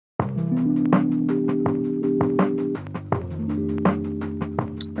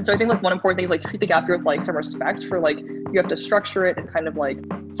And so I think like one important thing is like treat the gap year with like some respect for like you have to structure it and kind of like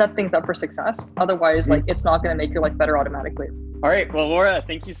set things up for success. Otherwise, like it's not going to make your life better automatically. All right. Well, Laura,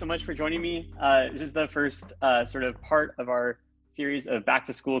 thank you so much for joining me. This is the first sort of part of our series of back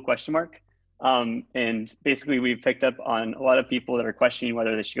to school ? And basically we've picked up on a lot of people that are questioning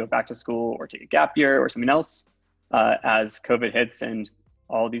whether they should go back to school or take a gap year or something else as COVID hits and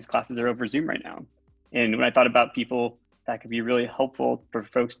all these classes are over Zoom right now. And when I thought about people that could be really helpful for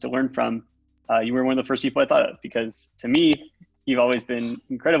folks to learn from, you were one of the first people I thought of, because to me, you've always been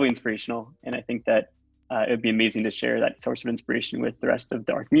incredibly inspirational. And I think that it would be amazing to share that source of inspiration with the rest of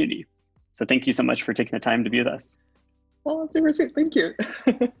our community. So thank you so much for taking the time to be with us. Well, super sweet. Thank you.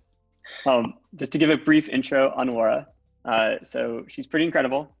 Just to give a brief intro on Laura. So she's pretty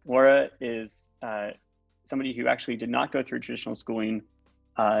incredible. Laura is somebody who actually did not go through traditional schooling.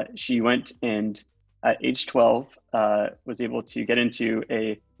 She went and at age 12 was able to get into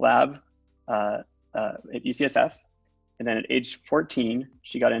a lab at UCSF. And then at age 14,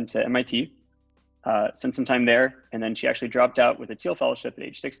 she got into MIT, spent some time there. And then she actually dropped out with a Teal Fellowship at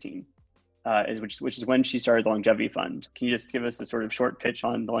age 16. Which is when she started the Longevity Fund. Can you just give us a sort of short pitch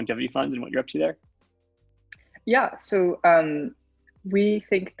on the Longevity Fund and what you're up to there? Yeah, so we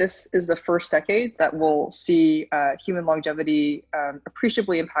think this is the first decade that will see human longevity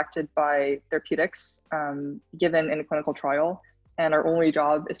appreciably impacted by therapeutics given in a clinical trial. And our only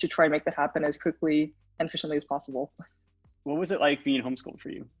job is to try and make that happen as quickly and efficiently as possible. What was it like being homeschooled for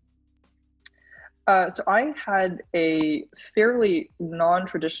you? So I had a fairly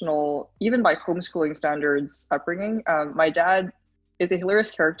non-traditional, even by homeschooling standards, upbringing. My dad is a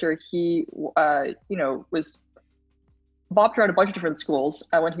hilarious character. He, was bopped around a bunch of different schools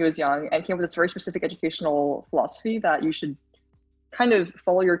when he was young and came with this very specific educational philosophy that you should kind of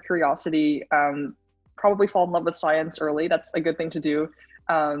follow your curiosity, probably fall in love with science early. That's a good thing to do.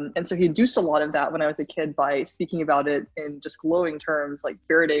 And so he induced a lot of that when I was a kid by speaking about it in just glowing terms. Like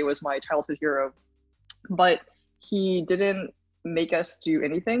Faraday was my childhood hero. But he didn't make us do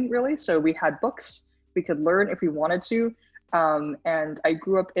anything really. So we had books, we could learn if we wanted to. And I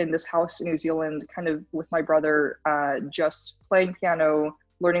grew up in this house in New Zealand, kind of with my brother, just playing piano,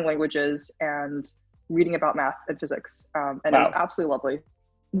 learning languages, and reading about math and physics. And It was absolutely lovely.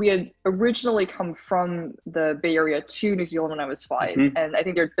 We had originally come from the Bay Area to New Zealand when I was 5. Mm-hmm. And I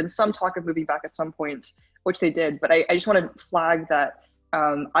think there'd been some talk of moving back at some point, which they did. But I just want to flag that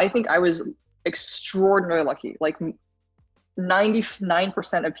I think I was extraordinarily lucky. Like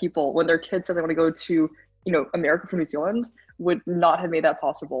 99% of people, when their kids said they want to go to, America from New Zealand, would not have made that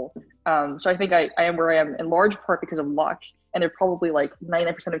possible. So I think I am where I am in large part because of luck. And there are probably like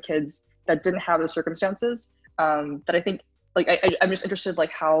 99% of kids that didn't have those circumstances. That I think, like, I'm just interested,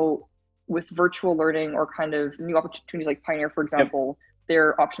 like how with virtual learning or kind of new opportunities like Pioneer, for example,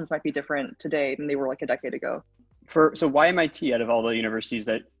 their options might be different today than they were like a decade ago. So why MIT out of all the universities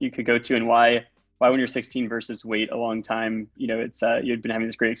that you could go to, and why when you're 16 versus wait a long time? It's you'd been having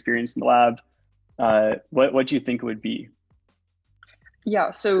this great experience in the lab. What do you think it would be?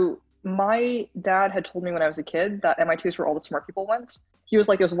 Yeah, so my dad had told me when I was a kid that MIT is where all the smart people went. He was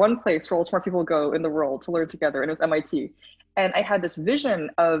like, there's one place where all the smart people go in the world to learn together, and it was MIT. And I had this vision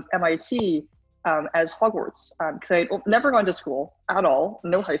of MIT as Hogwarts, because I'd never gone to school at all,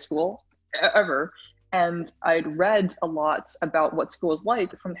 no high school ever. And I'd read a lot about what school is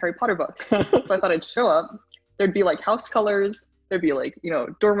like from Harry Potter books. So I thought I'd show up. There'd be like house colors. There'd be like,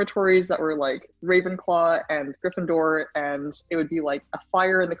 dormitories that were like Ravenclaw and Gryffindor. And it would be like a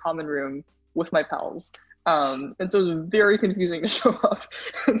fire in the common room with my pals. And so it was very confusing to show up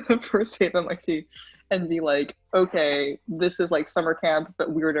in the first day of MIT and be like, okay, this is like summer camp,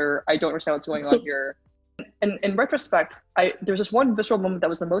 but weirder. I don't understand what's going on here. And in retrospect, there was this one visceral moment that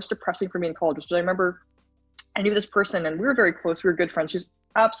was the most depressing for me in college, which I remember I knew this person and we were very close. We were good friends. She's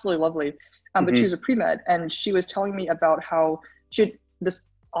absolutely lovely. But she was a pre-med, and she was telling me about how she had this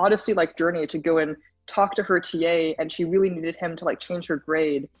Odyssey-like journey to go and talk to her TA, and she really needed him to like change her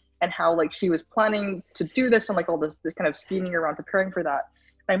grade, and how like she was planning to do this and like all this kind of scheming around preparing for that.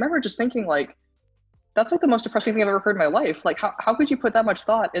 And I remember just thinking like, that's like the most depressing thing I've ever heard in my life. Like how could you put that much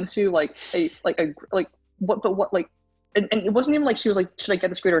thought into like and it wasn't even like she was like, should I get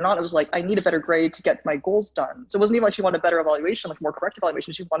this grade or not? It was like, I need a better grade to get my goals done. So it wasn't even like she wanted a better evaluation, like more correct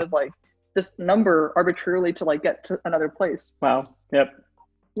evaluation. She wanted like this number arbitrarily to like get to another place. Wow. Yep.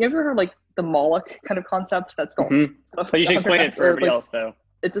 You ever heard like the Moloch kind of concept? That's called. But you should explain it for everybody else though.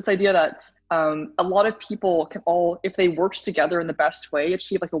 It's this idea that a lot of people can all, if they worked together in the best way,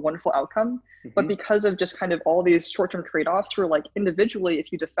 achieve like a wonderful outcome. But because of just kind of all these short-term trade-offs, where like individually,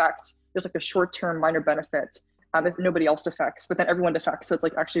 if you defect, there's like a short-term minor benefit. if nobody else defects, but then everyone defects, so it's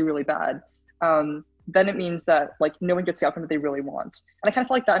like actually really bad. Then it means that like no one gets the outcome that they really want. And I kind of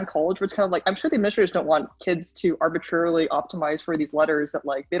feel like that in college, where it's kind of like, I'm sure the administrators don't want kids to arbitrarily optimize for these letters that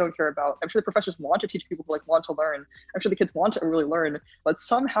like they don't care about. I'm sure the professors want to teach people who like want to learn. I'm sure the kids want to really learn, but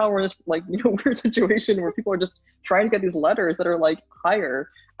somehow we're in this like, you know, weird situation where people are just trying to get these letters that are like higher.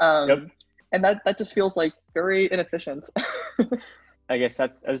 Yep. And that just feels like very inefficient. I guess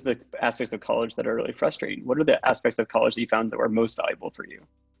that's the aspects of college that are really frustrating. What are the aspects of college that you found that were most valuable for you?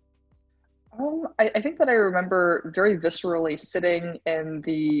 I think that I remember very viscerally sitting in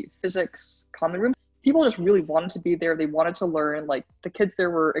the physics common room. People just really wanted to be there. They wanted to learn. Like the kids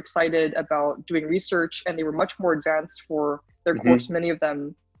there were excited about doing research, and they were much more advanced for their course. Many of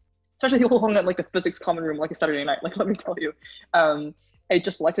them, especially people who hung out like the physics common room, like a Saturday night. Like let me tell you, I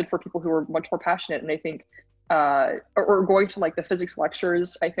just selected for people who were much more passionate, and I think, or going to like the physics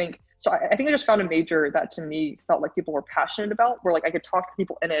lectures. I think so. I think I just found a major that to me felt like people were passionate about, where like I could talk to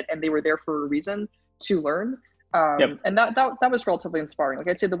people in it, and they were there for a reason to learn. And that was relatively inspiring. Like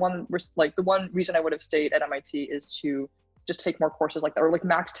I'd say the one reason I would have stayed at MIT is to just take more courses like that, or like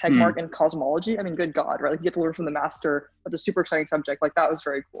Max Tegmark in cosmology. I mean, good God, right? Like you get to learn from the master. That's a super exciting subject. Like that was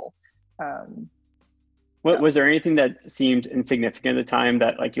very cool. Was there anything that seemed insignificant at the time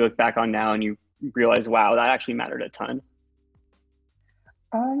that like you look back on now and you realize, wow, that actually mattered a ton?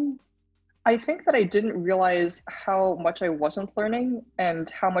 I think that I didn't realize how much I wasn't learning and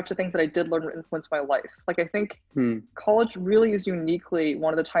how much the things that I did learn would influence my life. Like I think college really is uniquely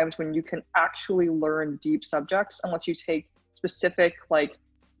one of the times when you can actually learn deep subjects unless you take specific like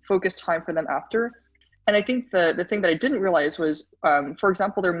focused time for them after. And I think the thing that I didn't realize was, for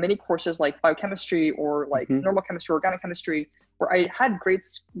example, there are many courses like biochemistry or like normal chemistry, organic chemistry, where I had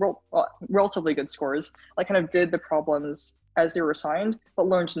relatively good scores. I kind of did the problems as they were assigned, but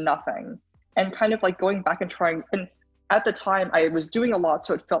learned nothing. And kind of like going back and trying, and at the time I was doing a lot,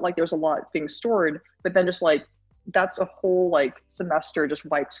 so it felt like there was a lot being stored, but then just like, that's a whole like semester just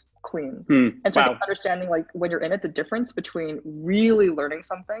wiped clean. And so I think understanding like when you're in it, the difference between really learning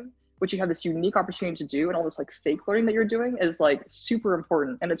something, which you have this unique opportunity to do, and all this like fake learning that you're doing is like super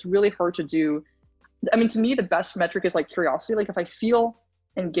important. And it's really hard to do. I mean, to me, the best metric is like curiosity. Like if I feel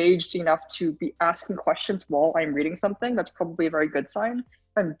engaged enough to be asking questions while I'm reading something, that's probably a very good sign.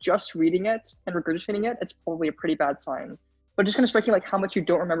 If I'm just reading it and regurgitating it, it's probably a pretty bad sign. But just kind of striking like how much you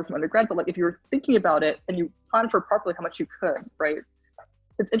don't remember from undergrad, but like if you're thinking about it and you plan for properly how much you could, right?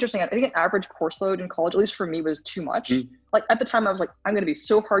 It's interesting. I think an average course load in college, at least for me, was too much. Like at the time I was like, I'm going to be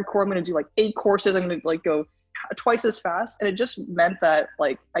so hardcore. I'm going to do like 8 courses. I'm going to like go twice as fast. And it just meant that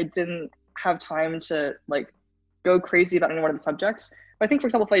like I didn't have time to like go crazy about any one of the subjects. But I think, for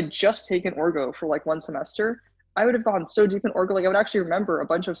example, if I had just taken Orgo for like 1 semester, I would have gone so deep in Orgo. Like I would actually remember a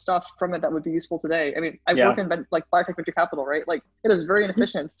bunch of stuff from it that would be useful today. I mean, I work in like biotech venture capital, right? Like it is very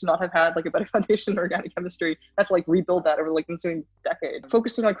inefficient to not have had like a better foundation in organic chemistry. I have to like rebuild that over like the ensuing decade.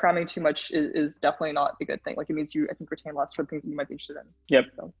 Focusing on cramming too much is definitely not a good thing. Like it means you, I think, retain lots for things that you might be interested in. Yep.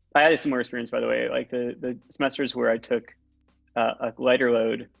 So. I had a similar experience, by the way. Like the semesters where I took a lighter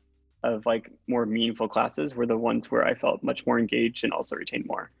load of like more meaningful classes were the ones where I felt much more engaged and also retained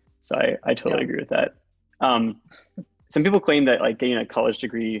more. So I totally agree with that. Some people claim that like getting a college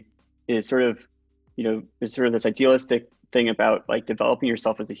degree is sort of, you know, is sort of this idealistic thing about like developing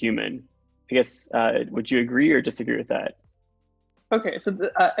yourself as a human. I guess, would you agree or disagree with that? Okay, so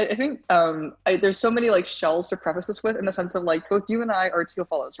I think there's so many like shells to preface this with, in the sense of like both you and I are Teal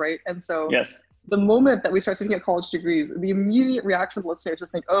Fellows, right? And so yes, the moment that we start speaking at college degrees, the immediate reaction of listeners is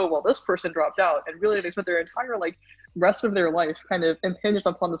think, oh, well, this person dropped out, and really they spent their entire like rest of their life kind of impinged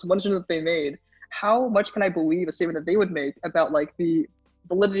upon this one decision that they made. How much can I believe a statement that they would make about like the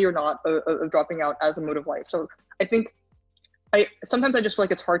validity or not of dropping out as a mode of life? So I think sometimes I just feel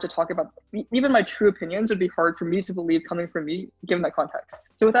like it's hard to talk about, even my true opinions would be hard for me to believe coming from me, given that context.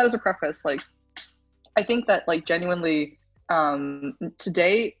 So with that as a preface, like, I think that like genuinely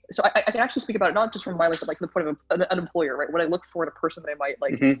today, so I can actually speak about it, not just from my like the point of an employer, right? What I look for in a person that I might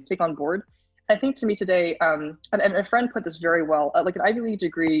like take on board. I think to me today, and a friend put this very well, like an Ivy League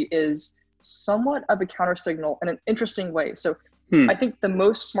degree is somewhat of a counter signal in an interesting way. So I think the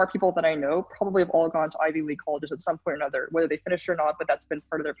most smart people that I know probably have all gone to Ivy League colleges at some point or another, whether they finished or not, but that's been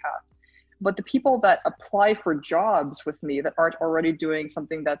part of their path. But the people that apply for jobs with me that aren't already doing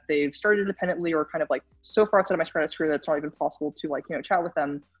something that they've started independently or kind of like so far outside of my stratosphere that it's not even possible to like, you know, chat with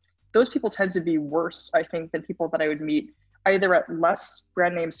them, those people tend to be worse, I think, than people that I would meet either at less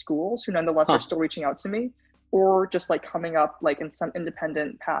brand name schools who nonetheless are still reaching out to me, or just like coming up like in some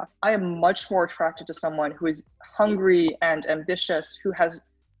independent path. I am much more attracted to someone who is hungry and ambitious, who has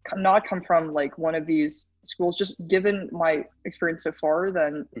not come from like one of these schools, just given my experience so far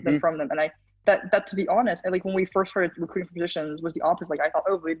than from them. And that to be honest, and like when we first started recruiting for positions was the opposite. Like I thought,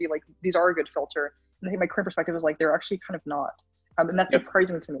 oh, maybe like these are a good filter. And I think my current perspective is like they're actually kind of not. And that's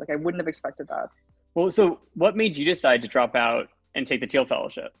surprising to me. Like I wouldn't have expected that. Well, so what made you decide to drop out and take the Teal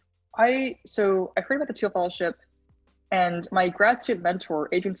Fellowship? I heard about the Teal Fellowship, and my grad student mentor,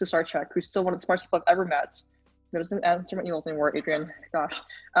 Adrian Susarchek, who's still one of the smartest people I've ever met. Doesn't answer my emails anymore, Adrian. Gosh.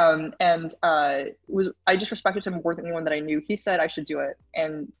 I just respected him more than anyone that I knew. He said I should do it,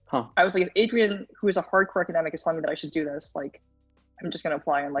 and I was like, if Adrian, who is a hardcore academic, is telling me that I should do this, like, I'm just gonna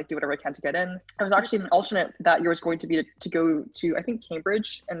apply and like do whatever I can to get in. I was actually an alternate that year was going to be to go to I think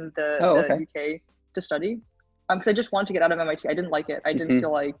Cambridge in the UK to study, because I just wanted to get out of MIT. I didn't like it. I didn't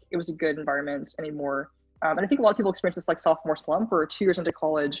feel like it was a good environment anymore. And I think a lot of people experience this like sophomore slump, or 2 years into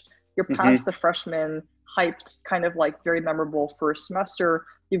college, you're past the freshman hyped kind of like very memorable first semester.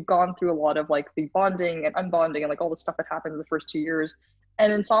 You've gone through a lot of like the bonding and unbonding and like all the stuff that happens in the first 2 years.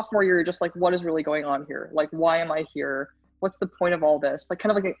 And in sophomore year, you're just like, what is really going on here? Like, why am I here? What's the point of all this? Like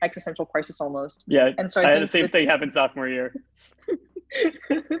kind of like an existential crisis almost. Yeah, and so I had the same thing happen sophomore year.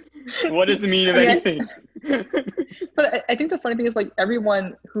 What is the meaning of anything? But I think the funny thing is like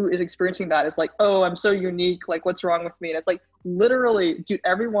everyone who is experiencing that is like, oh, I'm so unique. Like, what's wrong with me? And it's like, literally, dude,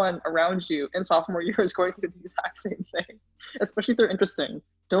 everyone around you in sophomore year is going through the exact same thing, especially if they're interesting.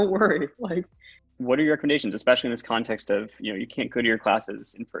 Don't worry. Like, what are your recommendations, especially in this context of, you can't go to your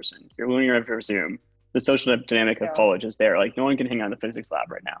classes in person. You're learning over Zoom. The social dynamic of college is there. Like, no one can hang out in the physics lab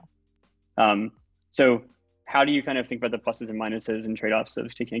right now. So how do you kind of think about the pluses and minuses and trade-offs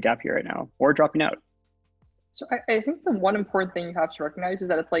of taking a gap year right now or dropping out? So I think the one important thing you have to recognize is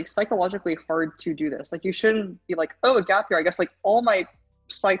that it's like psychologically hard to do this. Like you shouldn't be like, oh, a gap year, I guess like all my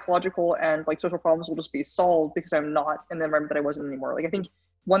psychological and like social problems will just be solved because I'm not in the environment that I wasn't anymore. Like I think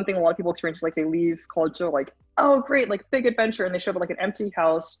one thing a lot of people experience is like they leave college, they're like, oh great, like big adventure, and they show up at like an empty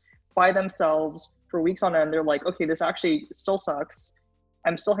house by themselves for weeks on end. They're like, okay, this actually still sucks.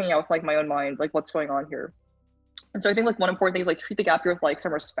 I'm still hanging out with like my own mind, like what's going on here? And so I think like one important thing is like treat the gap year with like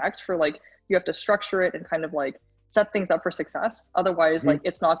some respect for like, you have to structure it and kind of like set things up for success. Otherwise, like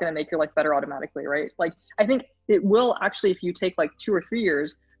it's not going to make your life better automatically, right? Like I think it will actually, if you take like 2 or 3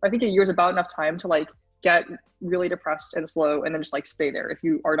 years, I think a year is about enough time to like get really depressed and slow and then just like stay there if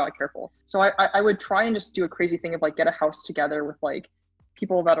you are not careful. So I would try and just do a crazy thing of like get a house together with like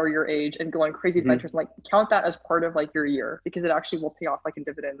people that are your age and go on crazy adventures and like count that as part of like your year, because it actually will pay off like in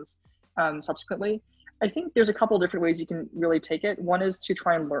dividends subsequently. I think there's a couple of different ways you can really take it. One is to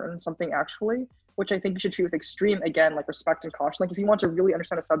try and learn something actually, which I think you should treat with extreme, again, like respect and caution. Like if you want to really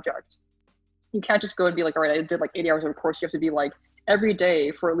understand a subject, you can't just go and be like, all right, I did like 80 hours of a course. You have to be like every day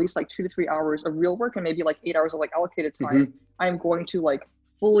for at least like 2 to 3 hours of real work and maybe like 8 hours of like allocated time. I'm going to like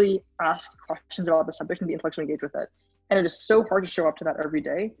fully ask questions about the subject and be intellectually engaged with it. And it is so hard to show up to that every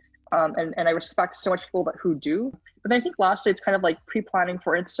day. And I respect so much people who do. But then I think lastly, it's kind of like pre-planning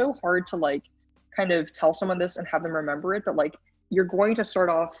for it. It's so hard to like kind of tell someone this and have them remember it, but like you're going to start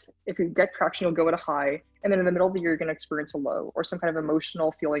off, if you get traction, you'll go at a high, and then in the middle of the year, you're going to experience a low or some kind of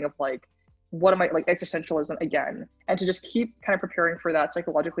emotional feeling of like, what am I, like existentialism again, and to just keep kind of preparing for that,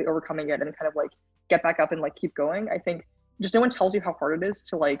 psychologically overcoming it and kind of like get back up and like keep going. I think just no one tells you how hard it is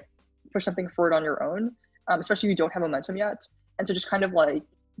to like push something forward on your own, especially if you don't have momentum yet. And so just kind of like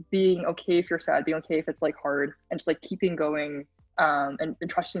being okay if you're sad, being okay if it's like hard, and just like keeping going. And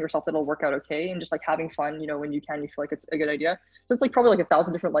trusting yourself that it'll work out okay, and just like having fun, when you can, you feel like it's a good idea. So it's like probably like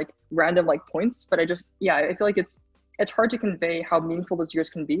 1,000 different like random like points, but I feel like it's hard to convey how meaningful those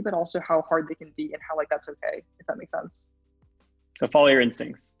years can be, but also how hard they can be and how like that's okay, if that makes sense. So follow your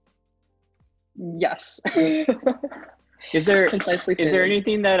instincts. Yes. Is there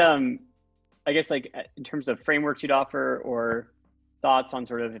anything that I guess like in terms of frameworks you'd offer or thoughts on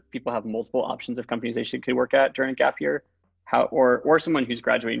sort of if people have multiple options of companies they could work at during a gap year? How, or someone who's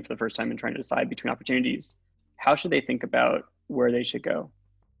graduating for the first time and trying to decide between opportunities, how should they think about where they should go?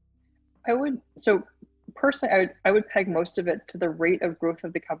 Personally, I would peg most of it to the rate of growth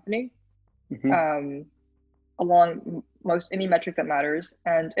of the company, along any metric that matters.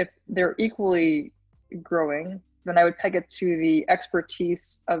 And if they're equally growing, then I would peg it to the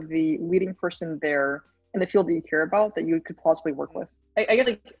expertise of the leading person there in the field that you care about that you could plausibly work with. I guess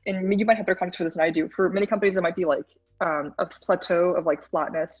like, and you might have better context for this than I do. For many companies, it might be like a plateau of like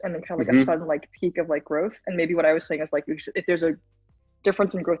flatness and then kind of like a sudden like peak of like growth. And maybe what I was saying is like, if there's a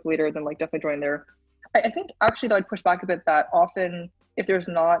difference in growth later, then like definitely join there. I think actually though I'd push back a bit that often if there's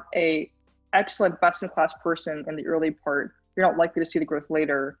not a excellent best in class person in the early part, you're not likely to see the growth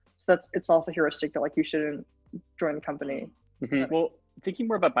later. So it's also heuristic that like you shouldn't join the company. Well, thinking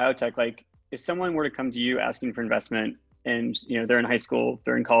more about biotech, like if someone were to come to you asking for investment and, they're in high school,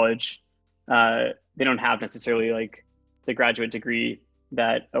 they're in college, they don't have necessarily like the graduate degree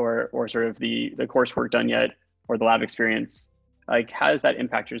that, or sort of the coursework done yet, or the lab experience, like how does that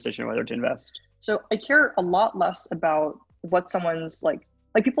impact your decision whether to invest? So I care a lot less about what someone's like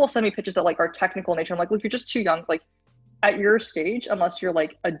people will send me pitches that like are technical in nature. I'm like, look, you're just too young. Like at your stage, unless you're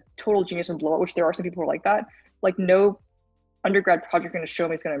like a total genius and blow it, which there are some people who are like that, like no undergrad project going to show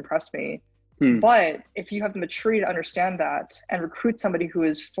me is going to impress me. But if you have the maturity to understand that and recruit somebody who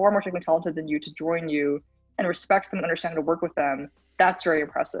is far more technically talented than you to join you and respect them and understand how to work with them, that's very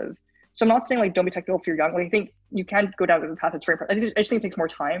impressive. So I'm not saying like don't be technical if you're young. Like I think you can go down the path that's very impressive. I just think it takes more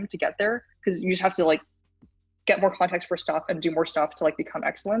time to get there because you just have to like get more context for stuff and do more stuff to like become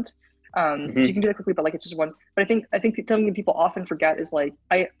excellent. So you can do that quickly, but like it's just one. But I think something people often forget is like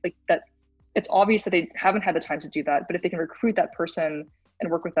that it's obvious that they haven't had the time to do that. But if they can recruit that person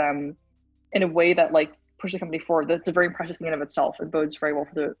and work with them in a way that like push the company forward, that's a very impressive thing in of itself. It bodes very well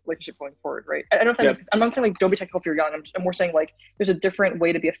for the relationship going forward, right? I don't know if that makes sense. I'm not saying like don't be technical if you're young. I'm more saying like there's a different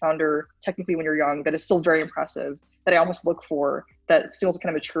way to be a founder technically when you're young that is still very impressive that I almost look for that signals a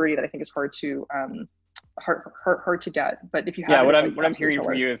kind of maturity that I think is hard to get. But if you have what I'm hearing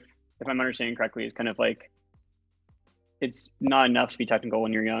from you, if I'm understanding correctly, is kind of like it's not enough to be technical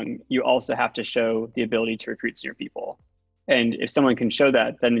when you're young. You also have to show the ability to recruit senior people. And if someone can show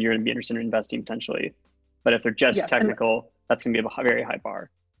that, then you're going to be interested in investing potentially. But if they're just technical, that's going to be a very high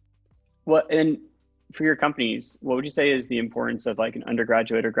bar. And for your companies, what would you say is the importance of like an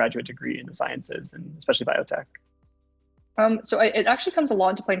undergraduate or graduate degree in the sciences and especially biotech? So it actually comes a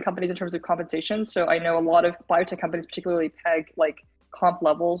lot into play in companies in terms of compensation. So I know a lot of biotech companies particularly peg like comp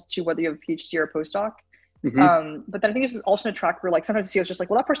levels to whether you have a PhD or a postdoc. But then I think this is also an track where like sometimes the CEO is just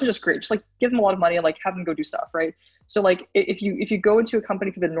like, well, that person's just great. Just like give them a lot of money and like have them go do stuff, right? So like if you go into a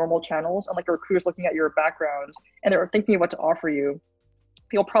company through the normal channels and like a recruiter's looking at your background and they're thinking of what to offer you,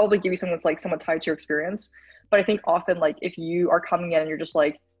 he'll probably give you something that's like somewhat tied to your experience. But I think often like if you are coming in and you're just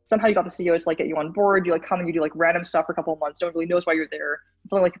like somehow you got the CEO to like get you on board, you like come and you do like random stuff for a couple of months, no one really knows why you're there.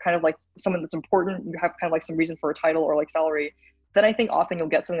 It's only like you're kind of like someone that's important, you have kind of like some reason for a title or like salary. Then I think often you'll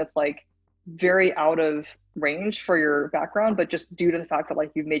get something that's like very out of range for your background, but just due to the fact that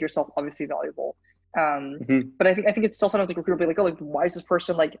like you've made yourself obviously valuable. But I think it's still sometimes like recruiter will be like, oh, like why is this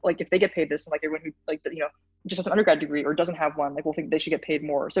person like if they get paid this and like everyone who like just has an undergrad degree or doesn't have one, like we'll think they should get paid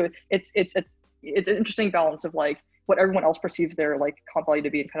more. So it's an interesting balance of like what everyone else perceives their like comp value to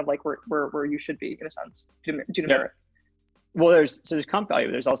be and kind of like where you should be in a sense due to merit. Well, there's comp value,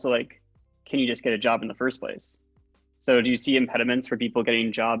 but there's also like, can you just get a job in the first place? So do you see impediments for people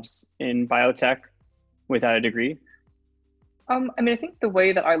getting jobs in biotech without a degree? I mean, I think the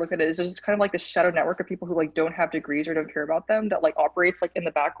way that I look at it is there's kind of like this shadow network of people who like don't have degrees or don't care about them that like operates like in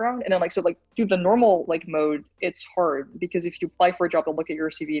the background. And then like, so like through the normal like mode, it's hard because if you apply for a job, they'll look at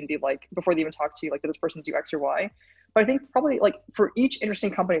your CV and be like, before they even talk to you, like, did this person do X or Y? But I think probably like for each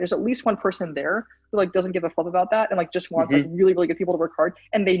interesting company, there's at least one person there who like doesn't give a flip about that and like just wants like really, really good people to work hard.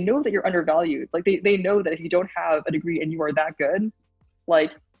 And they know that you're undervalued. Like they know that if you don't have a degree and you are that good,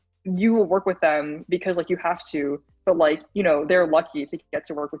 like you will work with them because like you have to, but like, they're lucky to get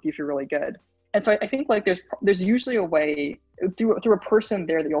to work with you if you're really good. And so I think like there's usually a way through a person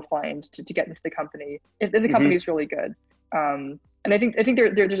there that you'll find to get into the company if the company is really good. And I think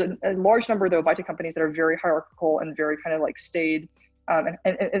there's a large number though of biotech companies that are very hierarchical and very kind of like staid,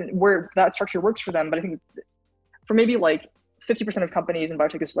 and where that structure works for them. But I think for maybe like 50% of companies in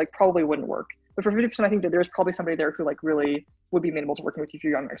biotech is like probably wouldn't work. But for 50%, I think that there's probably somebody there who like really would be amenable to working with you if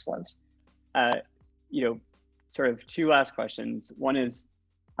you're young and excellent. Sort of two last questions. One is,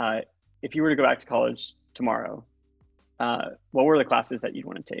 if you were to go back to college tomorrow, what were the classes that you'd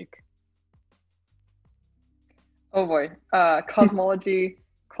want to take? Oh boy, cosmology,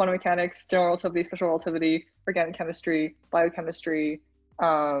 quantum mechanics, general relativity, special relativity, organic chemistry, biochemistry,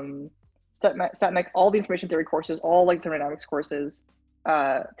 stat mech, all the information theory courses, all like thermodynamics courses,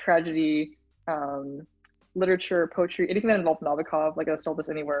 tragedy, literature, poetry, anything that involved Nabokov, like a Sell This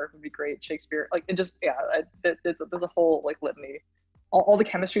Anywhere would be great. Shakespeare, like it just there's a whole like litany. All the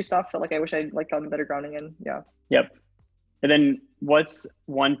chemistry stuff that like I wish I'd like gotten better grounding in. Yeah. Yep. And then what's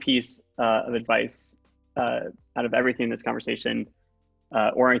one piece of advice out of everything in this conversation,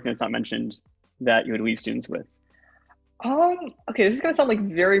 or anything that's not mentioned, that you would leave students with? Okay, this is gonna sound like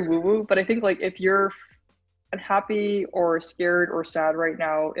very woo-woo, but I think like if you're unhappy or scared or sad right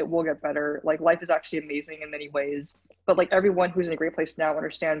now, it will get better. Like life is actually amazing in many ways, but like everyone who's in a great place now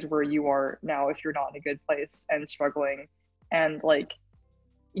understands where you are now if you're not in a good place and struggling. And like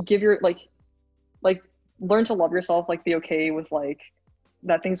give your like learn to love yourself, like be okay with like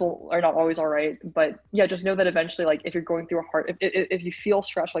that are not always all right. But yeah, just know that eventually, like if you're going through a hard, if you feel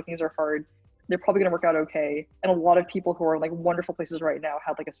stressed, like things are hard, they're probably going to work out okay. And a lot of people who are in like wonderful places right now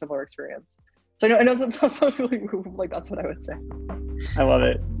had like a similar experience. So I know that's not really like that's what I would say. I love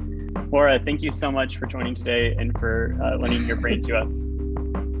it. Laura, thank you so much for joining today and for lending your brain to us.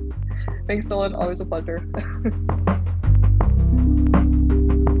 Thanks, Dylan. Always a pleasure.